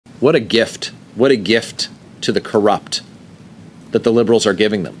What a gift. What a gift to the corrupt that the Liberals are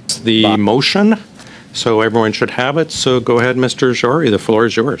giving them. The motion, so everyone should have it. So go ahead, Mr. Jory. The floor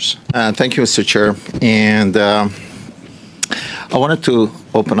is yours. Thank you, Mr. Chair. And I wanted to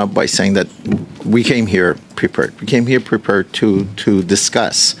open up by saying that we came here prepared. We came here prepared to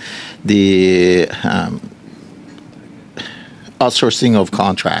discuss the outsourcing of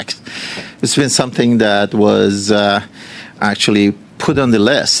contracts. It's been something that was actually put on the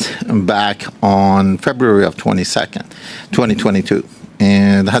list back on February of 2022,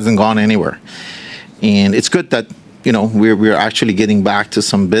 and it hasn't gone anywhere. And it's good that we're actually getting back to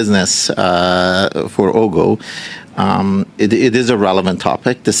some business for OGO. It is a relevant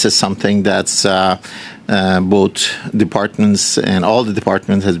topic. This is something that's both departments and all the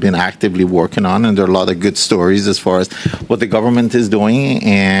departments has been actively working on, and there are a lot of good stories as far as what the government is doing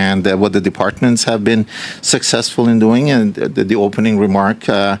and what the departments have been successful in doing. And the opening remark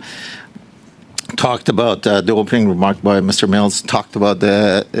talked about the opening remark by Mr. Mills talked about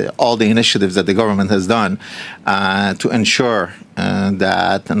all the initiatives that the government has done to ensure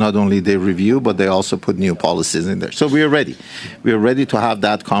that not only they review, but they also put new policies in there. So we are ready. We are ready to have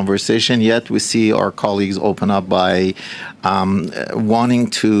that conversation. Yet we see our colleagues open up by wanting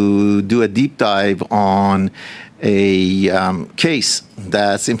to do a deep dive on a case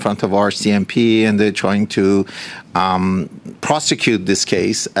that's in front of our CMP, and they're trying to prosecute this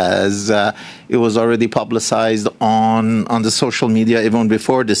case as it was already publicized on the social media even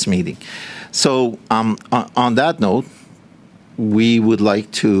before this meeting. So on that note, we would like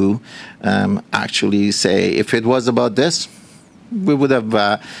to actually say if it was about this, we would have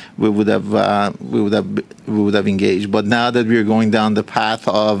engaged. But now that we're going down the path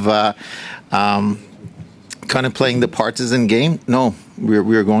of kind of playing the partisan game, no,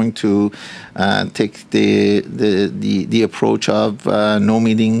 we're going to take the approach of no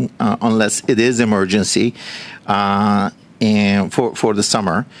meeting unless it is emergency and for the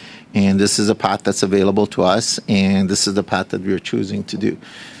summer. And this is a path that's available to us, and this is the path that we're choosing to do.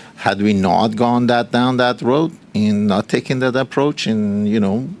 Had we not gone down that road and not taken that approach, and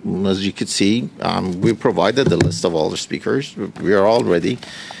as you could see, we provided the list of all the speakers. We are all ready.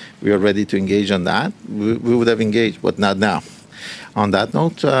 We are ready to engage on that. We would have engaged, but not now. On that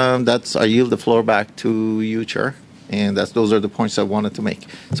note, I yield the floor back to you, Chair, and those are the points I wanted to make.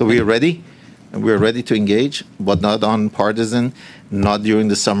 So we are ready. We're ready to engage, but not on partisan, not during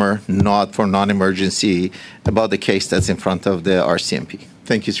the summer, not for non-emergency, about the case that's in front of the RCMP.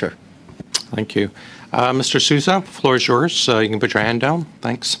 Thank you, Chair. Thank you. Mr. Sousa, the floor is yours. You can put your hand down.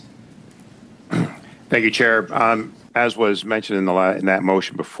 Thanks. Thank you, Chair. As was mentioned in that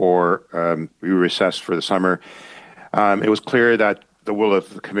motion before we recessed for the summer, it was clear that the will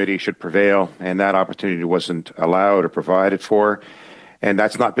of the committee should prevail, and that opportunity wasn't allowed or provided for. And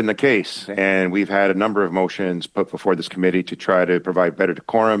that's not been the case. And we've had a number of motions put before this committee to try to provide better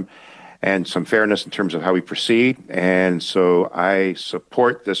decorum and some fairness in terms of how we proceed. And so I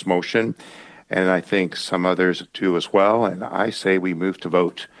support this motion, and I think some others do as well. And I say we move to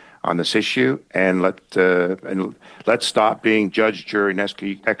vote on this issue, and let's stop being judge, jury, and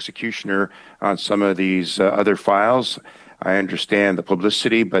executioner on some of these other files. I understand the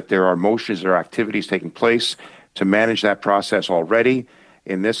publicity, but there are motions, there are activities taking place to manage that process already.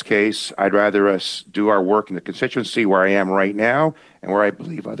 In this case, I'd rather us do our work in the constituency where I am right now and where I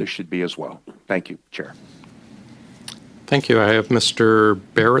believe others should be as well. Thank you, Chair. Thank you. I have Mr.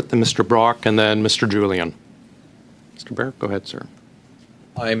 Barrett, then Mr. Brock, and then Mr. Julian. Mr. Barrett, go ahead, sir.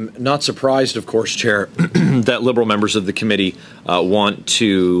 I'm not surprised, of course, Chair, that Liberal members of the committee want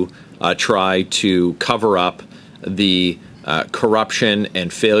to try to cover up the corruption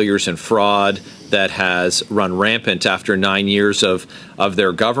and failures and fraud that has run rampant after 9 years of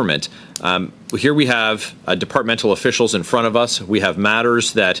their government. Here we have departmental officials in front of us. We have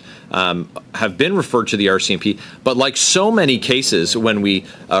matters that have been referred to the RCMP, but like so many cases when we,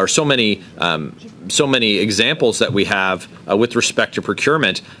 or so many examples that we have with respect to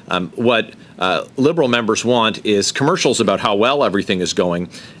procurement, what Liberal members want is commercials about how well everything is going,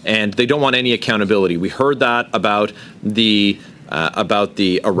 and they don't want any accountability. We heard that about the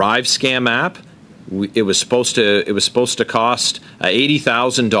Arrive scam app. It was supposed to cost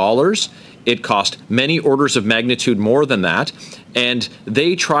 $80,000. It cost many orders of magnitude more than that, and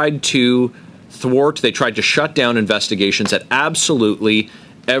they tried to they tried to shut down investigations at absolutely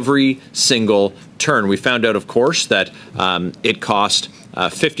every single turn. We found out, of course, that it cost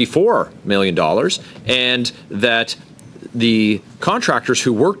 $54 million, and that the contractors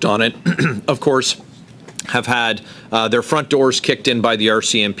who worked on it, of course, have had their front doors kicked in by the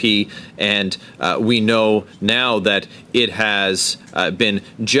RCMP, and we know now that it has been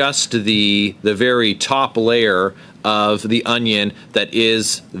just the very top layer of the onion that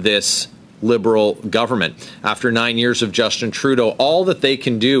is this Liberal government. After 9 years of Justin Trudeau, all that they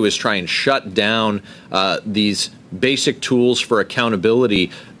can do is try and shut down these basic tools for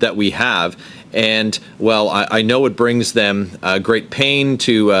accountability that we have. And, well, I know it brings them great pain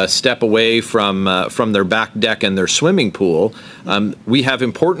to step away from their back deck and their swimming pool. We have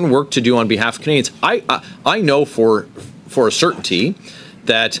important work to do on behalf of Canadians. I know for a certainty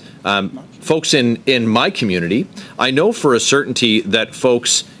that folks in my community, I know for a certainty that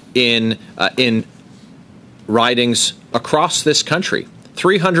folks in ridings across this country,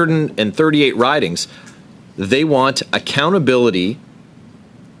 338 ridings, they want accountability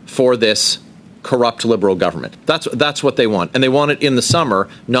for this corrupt Liberal government. That's what they want, and they want it in the summer,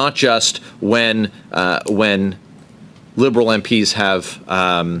 not just when Liberal MPs have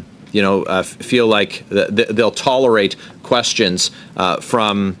feel like they'll tolerate questions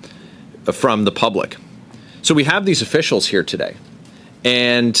from the public. So we have these officials here today,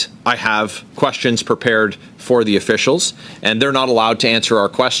 and I have questions prepared for the officials, and they're not allowed to answer our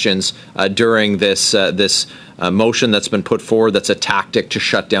questions during this motion that's been put forward. That's a tactic to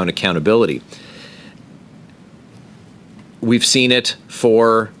shut down accountability. We've seen it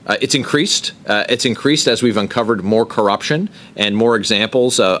for it's increased. It's increased as we've uncovered more corruption and more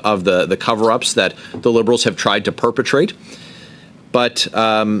examples of the cover-ups that the Liberals have tried to perpetrate. But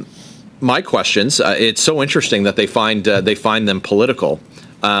my questions, it's so interesting that they find them political.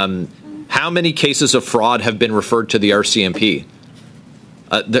 How many cases of fraud have been referred to the RCMP?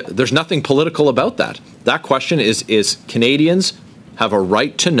 There's nothing political about that. That question is Canadians have a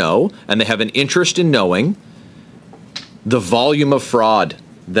right to know, and they have an interest in knowing the volume of fraud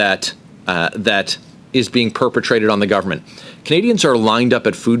that is being perpetrated on the government. Canadians are lined up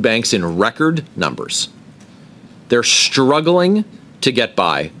at food banks in record numbers. They're struggling to get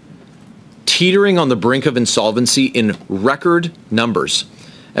by, teetering on the brink of insolvency in record numbers.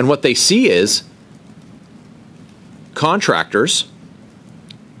 And what they see is contractors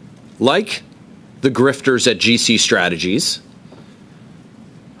like the grifters at GC Strategies,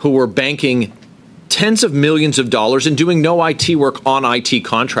 who were banking tens of millions of dollars and doing no IT work on IT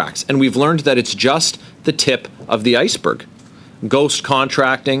contracts. And we've learned that it's just the tip of the iceberg. Ghost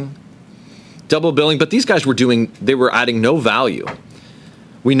contracting, double billing, but these guys they were adding no value.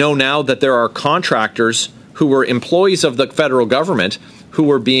 We know now that there are contractors who were employees of the federal government who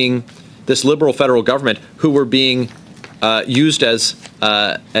were being, this Liberal federal government, who were being used as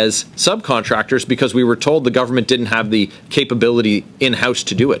subcontractors because we were told the government didn't have the capability in-house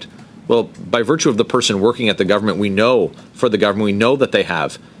to do it. Well, by virtue of the person working at the government, we know that they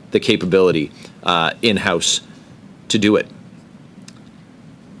have the capability in-house to do it.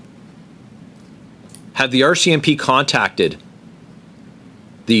 Have the RCMP contacted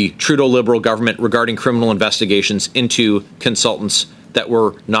the Trudeau Liberal government regarding criminal investigations into consultants that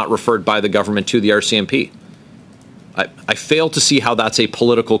were not referred by the government to the RCMP? I fail to see how that's a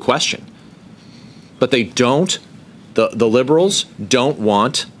political question. But they don't, the Liberals don't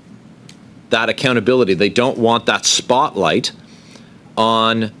want that accountability. They don't want that spotlight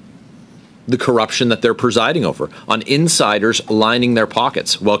on the corruption that they're presiding over, on insiders lining their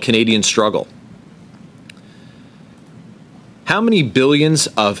pockets while Canadians struggle. How many billions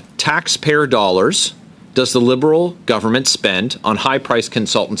of taxpayer dollars does the Liberal government spend on high-priced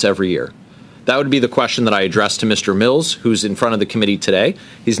consultants every year? That would be the question that I addressed to Mr. Mills, who's in front of the committee today.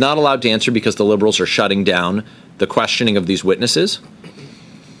 He's not allowed to answer because the Liberals are shutting down the questioning of these witnesses.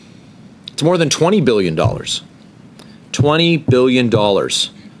 It's more than $20 billion. $20 billion.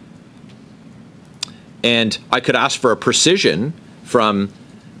 And I could ask for a precision from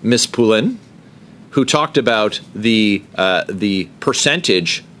Ms. Poulin, who talked about the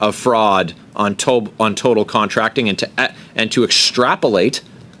percentage of fraud on total contracting, and to extrapolate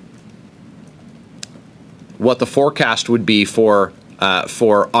what the forecast would be for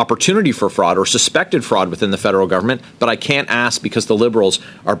opportunity for fraud or suspected fraud within the federal government. But I can't ask because the Liberals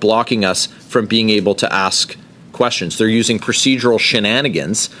are blocking us from being able to ask questions. They're using procedural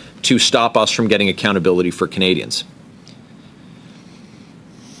shenanigans to stop us from getting accountability for Canadians.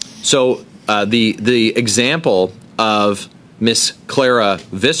 So the example of Miss Clara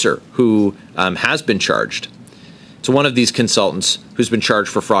Visser, who has been charged. It's one of these consultants who's been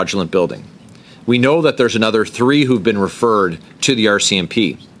charged for fraudulent building. We know that there's another 3 who've been referred to the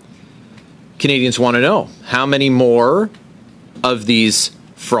RCMP. Canadians want to know how many more of these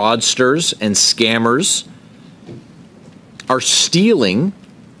fraudsters and scammers are stealing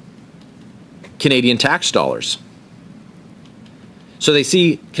Canadian tax dollars. So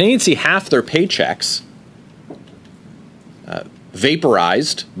Canadians see half their paychecks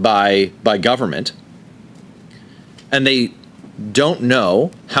vaporized by government, and they don't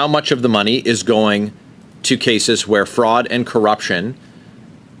know how much of the money is going to cases where fraud and corruption,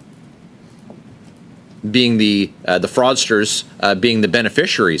 being the fraudsters, being the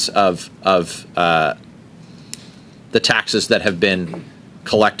beneficiaries of the taxes that have been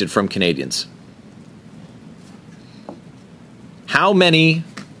collected from Canadians. How many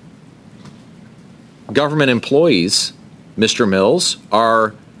government employees, Mr. Mills,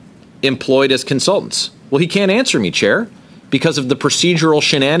 are employed as consultants? Well, he can't answer me, Chair, because of the procedural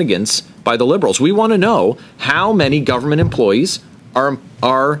shenanigans by the Liberals. We want to know how many government employees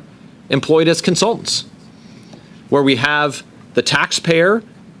are employed as consultants, where we have the taxpayer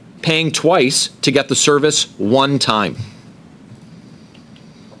paying twice to get the service one time.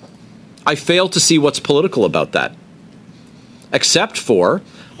 I fail to see what's political about that, except for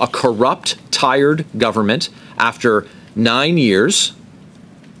a corrupt, tired government after 9 years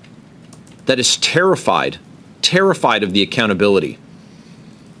that is terrified of the accountability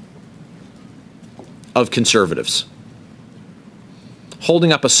of Conservatives,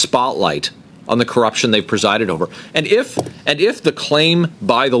 holding up a spotlight on the corruption they've presided over. And if the claim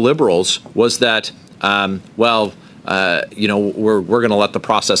by the Liberals was that, we're going to let the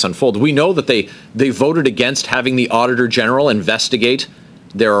process unfold. We know that they voted against having the Auditor General investigate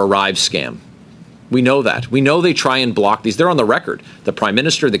their Arrive scam. We know that. We know they try and block these. They're on the record. The Prime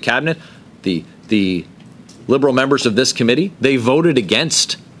Minister, the Cabinet, the Liberal members of this committee, they voted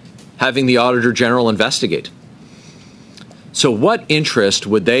against having the Auditor General investigate. So what interest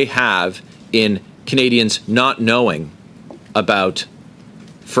would they have in Canadians not knowing about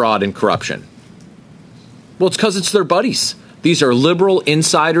fraud and corruption? Well, it's because it's their buddies. These are Liberal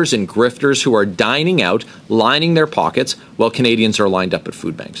insiders and grifters who are dining out, lining their pockets, while Canadians are lined up at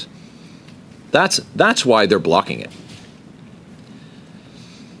food banks. That's why they're blocking it.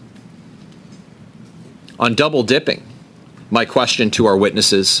 On double dipping, my question to our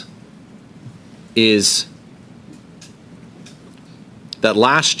witnesses is that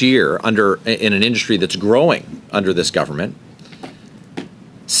last year, in an industry that's growing under this government,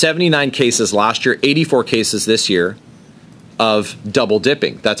 79 cases last year, 84 cases this year of double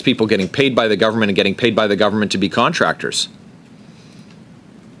dipping. That's people getting paid by the government and getting paid by the government to be contractors.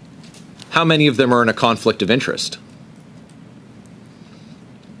 How many of them are in a conflict of interest?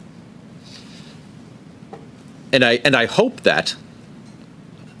 And I hope that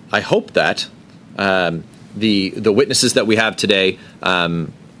the witnesses that we have today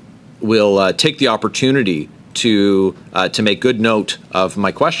will take the opportunity to make good note of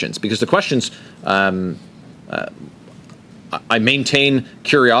my questions, because the questions, I maintain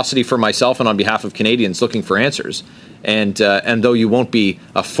curiosity for myself and on behalf of Canadians looking for answers. And though you won't be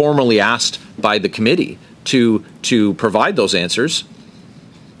formally asked by the committee to provide those answers,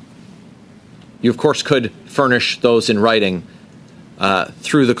 you of course could furnish those in writing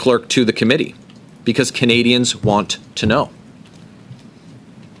through the clerk to the committee, because Canadians want to know.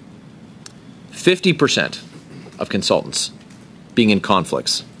 50% of consultants being in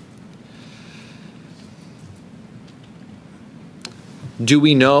conflicts. Do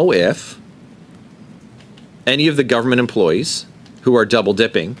we know if any of the government employees who are double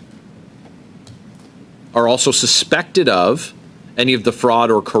dipping are also suspected of any of the fraud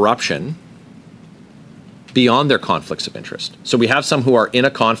or corruption beyond their conflicts of interest? So we have some who are in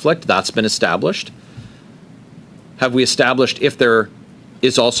a conflict, that's been established. Have we established if there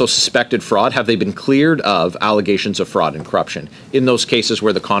is also suspected fraud? Have they been cleared of allegations of fraud and corruption in those cases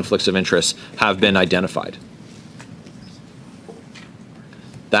where the conflicts of interest have been identified?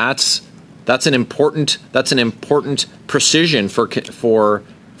 That's an important precision for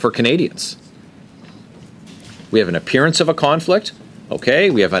Canadians. We have an appearance of a conflict. Okay,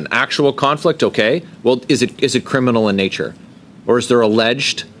 we have an actual conflict. Okay, well, is it criminal in nature, or is there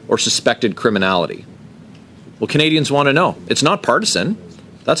alleged or suspected criminality? Well, Canadians want to know. It's not partisan.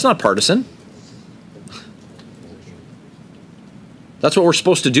 That's not partisan. That's what we're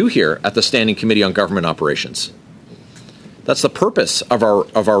supposed to do here at the Standing Committee on Government Operations. That's the purpose of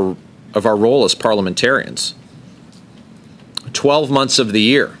our role as parliamentarians. 12 months of the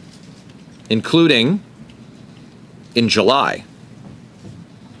year, including in July.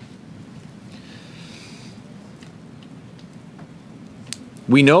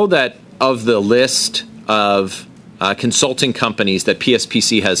 We know that of the list of consulting companies that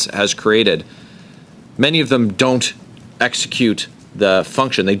PSPC has created, many of them don't execute the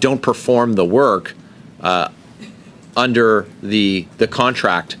function. They don't perform the work under the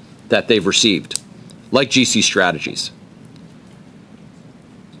contract that they've received, like GC Strategies.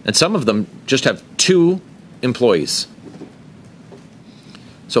 And some of them just have 2 employees.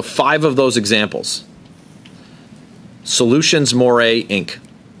 So 5 of those examples. Solutions Moray Inc.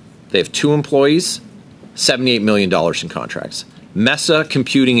 They have 2 employees, $78 million in contracts. Mesa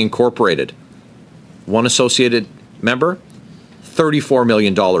Computing Incorporated, 1 associated member, $34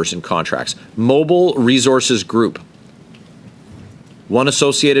 million in contracts. Mobile Resources Group, 1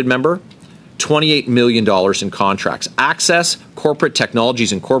 associated member, $28 million in contracts. Access Corporate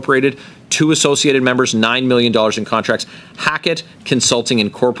Technologies Incorporated, 2 associated members, $9 million in contracts. Hackett Consulting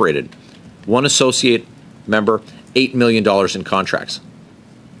Incorporated, 1 associate member, $8 million in contracts.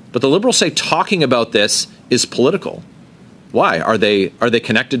 But the Liberals say talking about this is political. Why? Are they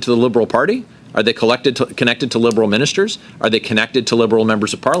connected to the Liberal Party? Are they connected to Liberal ministers? Are they connected to Liberal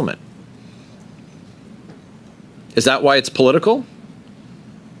members of Parliament? Is that why it's political?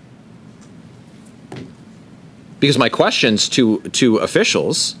 Because my questions to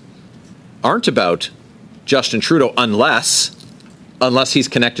officials aren't about Justin Trudeau unless he's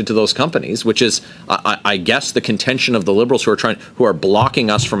connected to those companies, which is, I guess, the contention of the Liberals who are blocking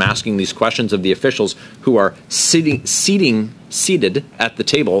us from asking these questions of the officials who are seated at the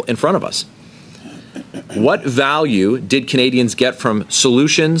table in front of us. What value did Canadians get from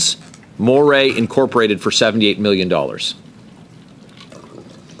Solutions Moray Incorporated for $78 million?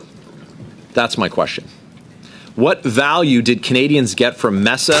 That's my question. What value did Canadians get from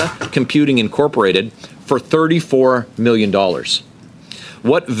Mesa Computing Incorporated for $34 million?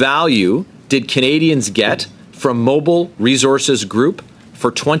 What value did Canadians get from Mobile Resources Group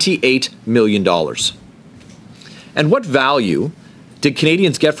for $28 million? And what value did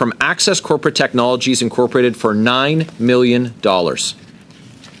Canadians get from Access Corporate Technologies Incorporated for $9 million?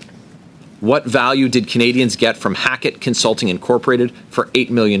 What value did Canadians get from Hackett Consulting Incorporated for $8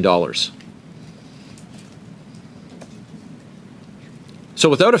 million? So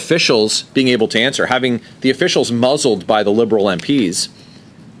without officials being able to answer, having the officials muzzled by the Liberal MPs,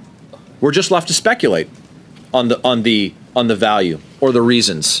 we're just left to speculate on the value or the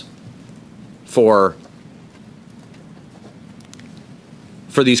reasons for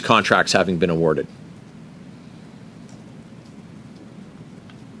these contracts having been awarded.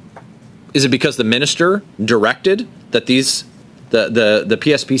 Is it because the minister directed that the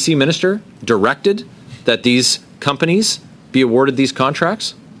PSPC minister directed that these companies be awarded these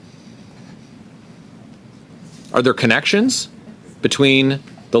contracts? Are there connections between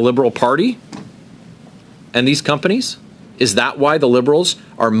the Liberal Party and these companies? Is that why the Liberals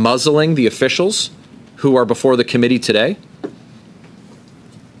are muzzling the officials who are before the committee today?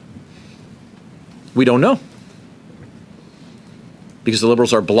 We don't know, because the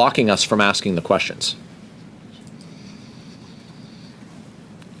Liberals are blocking us from asking the questions.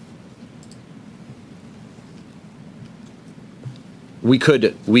 We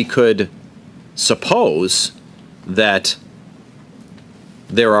could suppose that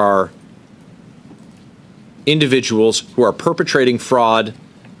there are individuals who are perpetrating fraud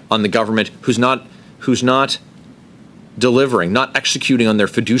on the government who's not delivering, not executing on their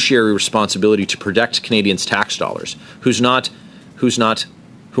fiduciary responsibility to protect Canadians' tax dollars,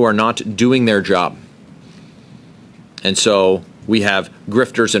 who are not doing their job. And so we have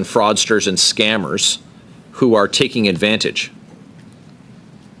grifters and fraudsters and scammers who are taking advantage.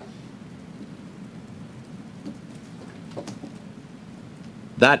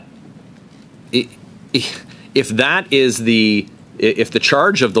 That, if the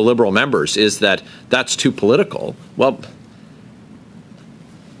charge of the Liberal members is that that's too political, well,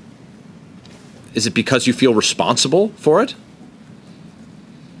 is it because you feel responsible for it?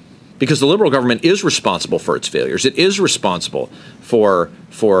 Because the Liberal government is responsible for its failures. It is responsible for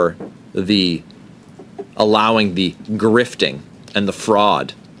the allowing the grifting and the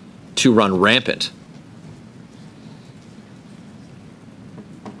fraud to run rampant.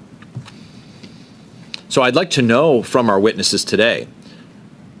 So I'd like to know from our witnesses today,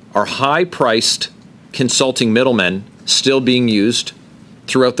 are high-priced consulting middlemen still being used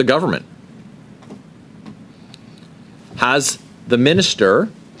throughout the government? Has the minister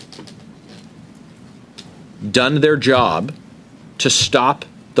done their job to stop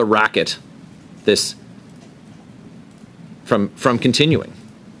the racket from continuing?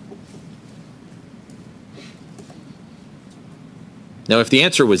 Now, if the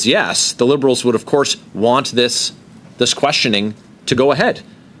answer was yes, the Liberals would, of course, want this questioning to go ahead.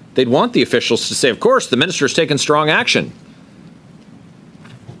 They'd want the officials to say, of course, the minister's taken strong action.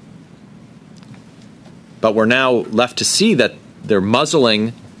 But we're now left to see that they're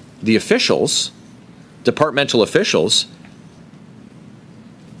muzzling the officials, departmental officials,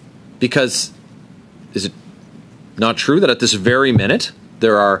 Because is it not true that at this very minute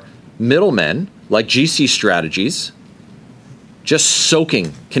there are middlemen like GC Strategies just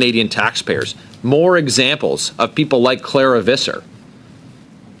soaking Canadian taxpayers? More examples of people like Clara Visser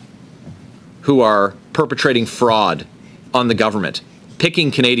who are perpetrating fraud on the government, picking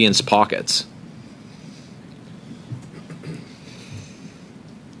Canadians' pockets.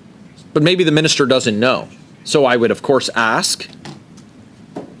 But maybe the minister doesn't know. So I would, of course, ask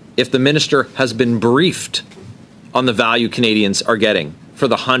if the minister has been briefed on the value Canadians are getting for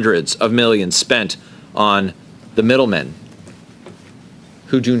the hundreds of millions spent on the middlemen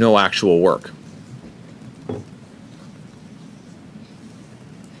who do no actual work.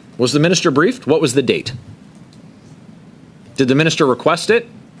 Was the minister briefed? What was the date? Did the minister request it,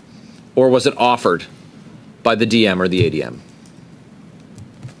 or was it offered by the DM or the ADM?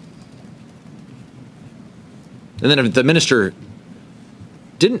 And then if the minister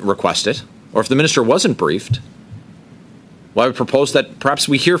didn't request it, or if the minister wasn't briefed, well, I would propose that perhaps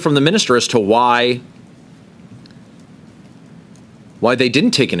we hear from the minister as to why they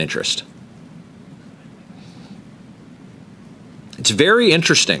didn't take an interest. It's very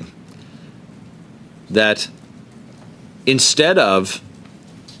interesting that instead of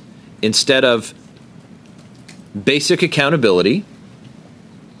basic accountability,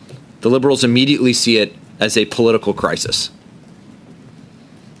 the Liberals immediately see it as a political crisis.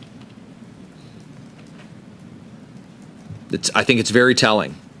 I think it's very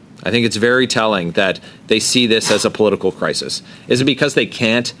telling. I think it's very telling that they see this as a political crisis. Is it because they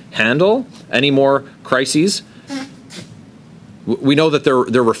can't handle any more crises? We know that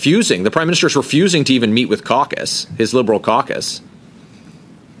they're refusing. The Prime Minister is refusing to even meet with caucus, his Liberal caucus.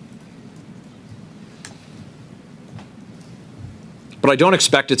 But I don't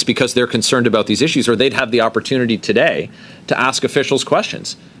expect it's because they're concerned about these issues, or they'd have the opportunity today to ask officials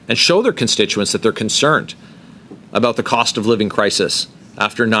questions and show their constituents that they're concerned about the cost of living crisis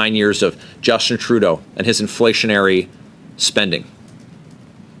after 9 years of Justin Trudeau and his inflationary spending.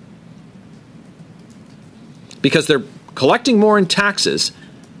 Because they're collecting more in taxes.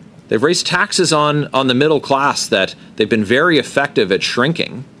 They've raised taxes on the middle class that they've been very effective at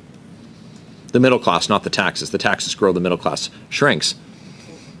shrinking. The middle class, not the taxes. The taxes grow, the middle class shrinks.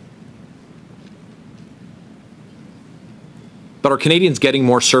 But are Canadians getting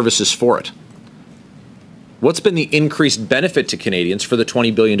more services for it? What's been the increased benefit to Canadians for the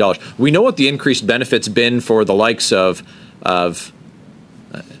 $20 billion? We know what the increased benefit's been for the likes of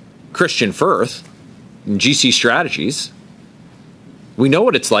Christian Firth and GC Strategies. We know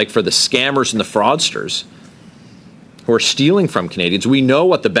what it's like for the scammers and the fraudsters who are stealing from Canadians. We know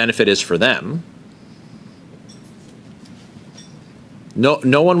what the benefit is for them.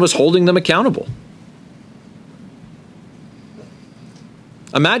 No one was holding them accountable.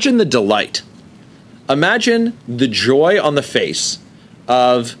 Imagine the delight. Imagine the joy on the face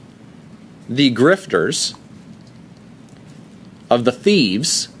of the grifters, of the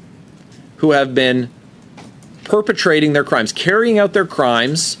thieves who have been perpetrating their crimes, carrying out their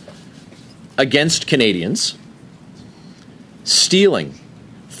crimes against Canadians, stealing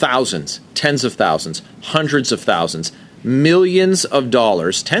thousands, tens of thousands, hundreds of thousands, millions of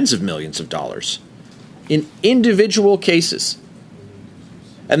dollars, tens of millions of dollars in individual cases.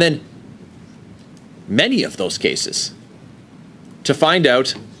 And then many of those cases to find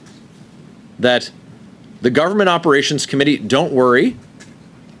out that the Government Operations Committee, don't worry,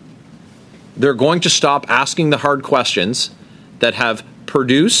 they're going to stop asking the hard questions that have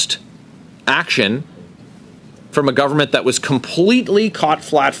produced action from a government that was completely caught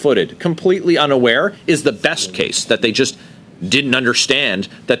flat-footed, completely unaware, is the best case, that they just didn't understand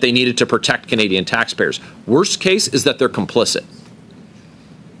that they needed to protect Canadian taxpayers. Worst case is that they're complicit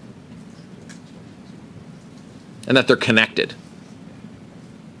and that they're connected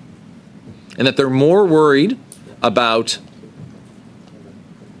and that they're more worried about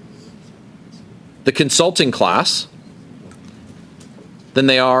the consulting class than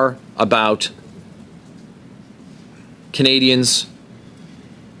they are about Canadians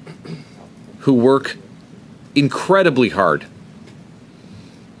who work incredibly hard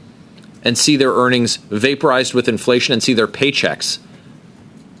and see their earnings vaporized with inflation and see their paychecks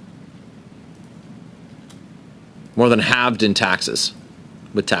more than halved in taxes,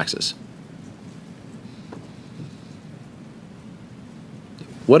 with taxes.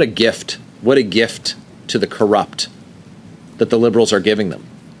 What a gift to the corrupt that the Liberals are giving them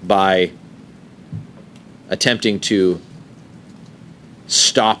by attempting to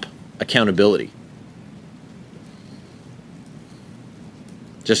stop accountability.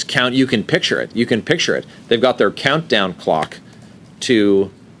 Just count, you can picture it. They've got their countdown clock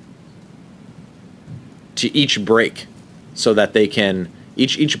to to each break so that they can,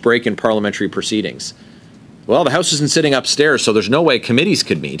 each break in parliamentary proceedings. Well, the House isn't sitting upstairs, so there's no way committees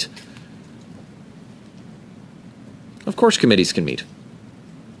could meet. Of course committees can meet.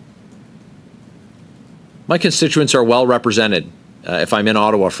 My constituents are well represented if I'm in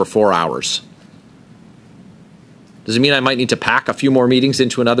Ottawa for 4 hours. Does it mean I might need to pack a few more meetings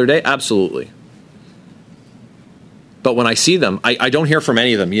into another day? Absolutely. But when I see them, I don't hear from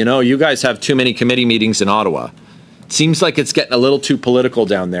any of them. You know, you guys have too many committee meetings in Ottawa. It seems like it's getting a little too political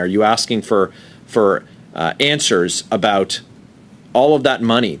down there. You asking for answers about all of that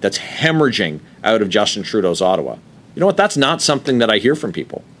money that's hemorrhaging out of Justin Trudeau's Ottawa. You know what? That's not something that I hear from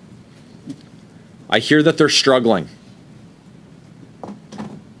people. I hear that they're struggling.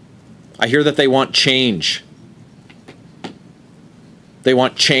 I hear that they want change. They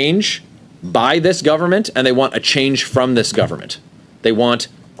want change by this government, and they want a change from this government. They want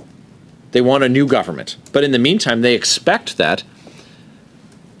a new government. But in the meantime, they expect that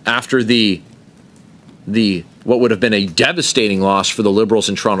after the what would have been a devastating loss for the Liberals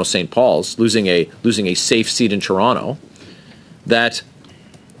in Toronto St. Paul's, losing a safe seat in Toronto, that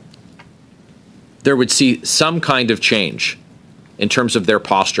there would see some kind of change in terms of their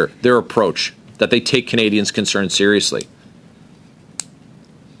posture, their approach, that they take Canadians' concerns seriously.